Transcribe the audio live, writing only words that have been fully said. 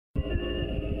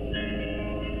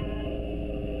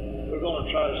going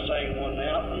to try to sing one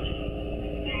now.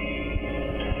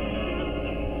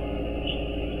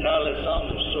 Title of that song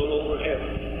is Stroll Over Heaven.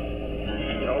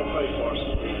 Y'all pray for us.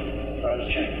 Try to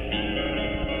sing.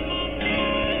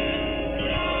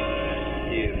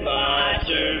 If I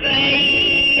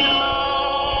survey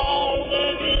all the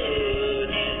good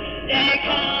that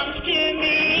comes to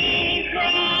me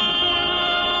from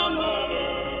above,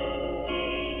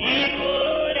 and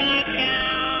could I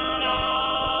count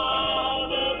all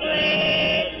the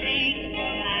blessings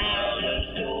from out of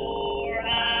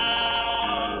storehouse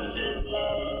of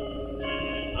love,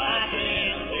 I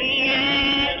simply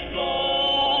ask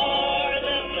for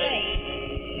the faith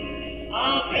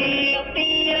of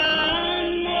healthy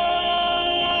unmortal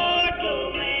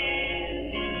man.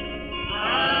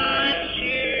 I'm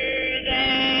sure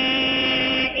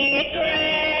that it's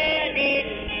granted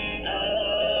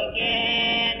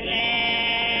again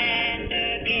and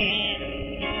again.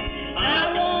 I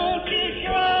want to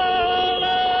stroll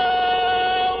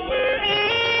over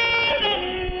heaven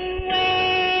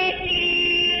with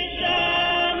you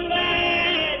some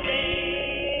glad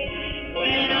day,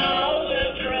 when all the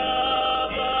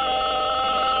troubles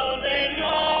and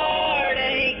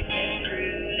heartache have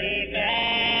truly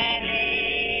vanished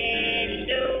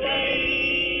away.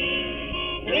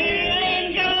 We'll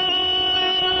enjoy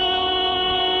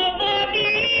the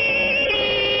beauty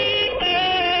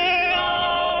where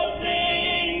all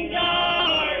things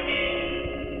are new.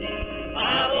 I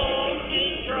want to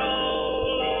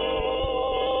stroll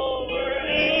over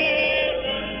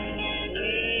heaven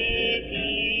with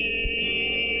you.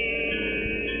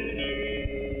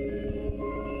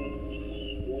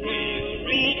 We'll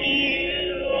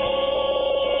renew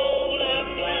old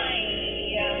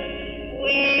acquaintance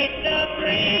with the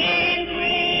friends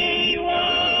we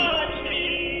once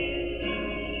knew,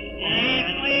 and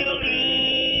we'll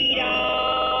lead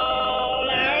all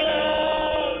our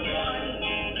loved ones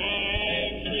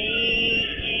and sweet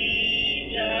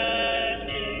Jesus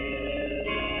too.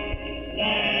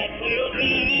 That will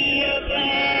be a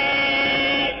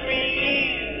glad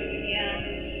reunion.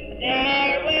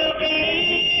 There will be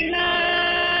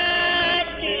much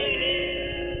to do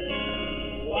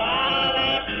while I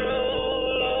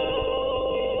stroll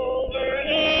over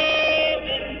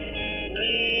heaven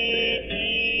with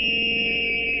you.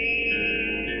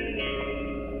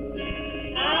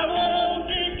 I want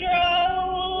to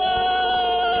stroll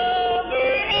over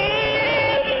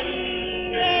heaven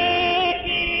with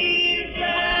you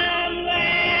some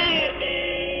glad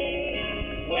day,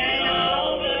 when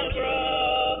all the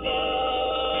troubles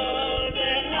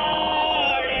and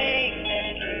heartache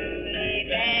have truly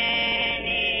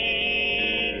vanished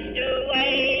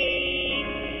away.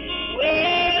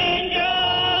 We'll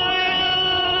enjoy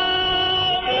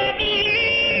all the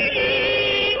beauty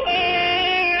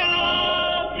where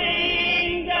all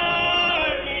things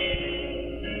are new.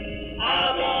 I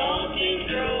want to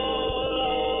stroll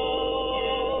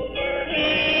over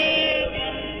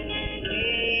heaven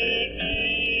with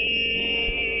you.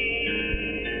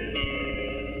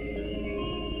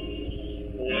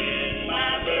 When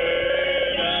my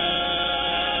burdens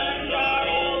are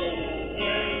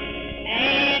over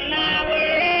and my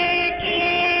work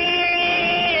here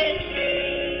is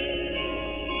through,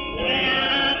 when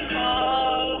I'm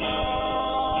called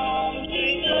home to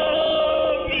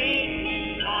glory,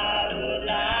 I would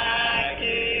like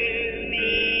to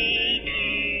meet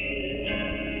you.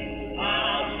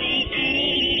 I'll see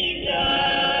Jesus,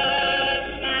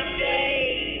 my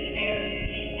Savior,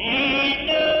 and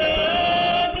a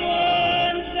loved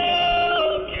one so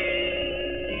true.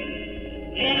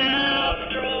 Then I'll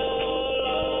stroll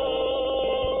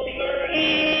over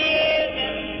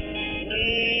heaven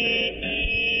with you.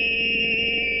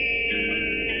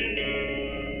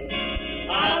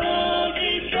 I want to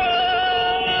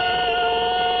stroll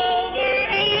over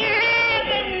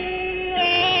heaven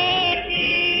with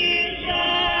you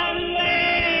some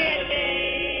glad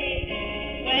day,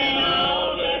 when all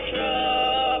the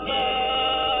troubles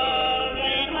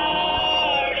and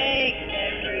heartache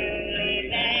have truly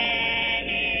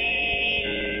vanished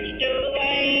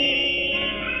away.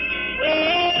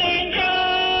 We'll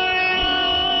enjoy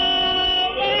all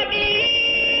the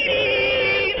beauty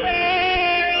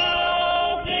where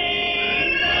all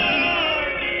things are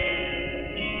new.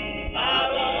 I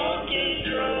want to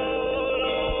stroll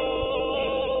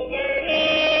over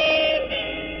heaven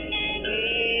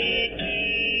with you.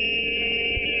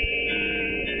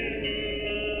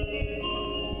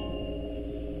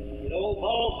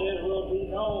 Paul says we'll be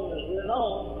known as we're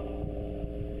known.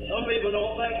 Some people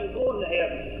don't think we're going to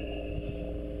heaven.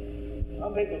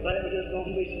 Some people think we're just going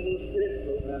to be some little spirit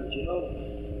program, but you know,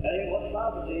 that ain't what the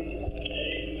Bible teaches.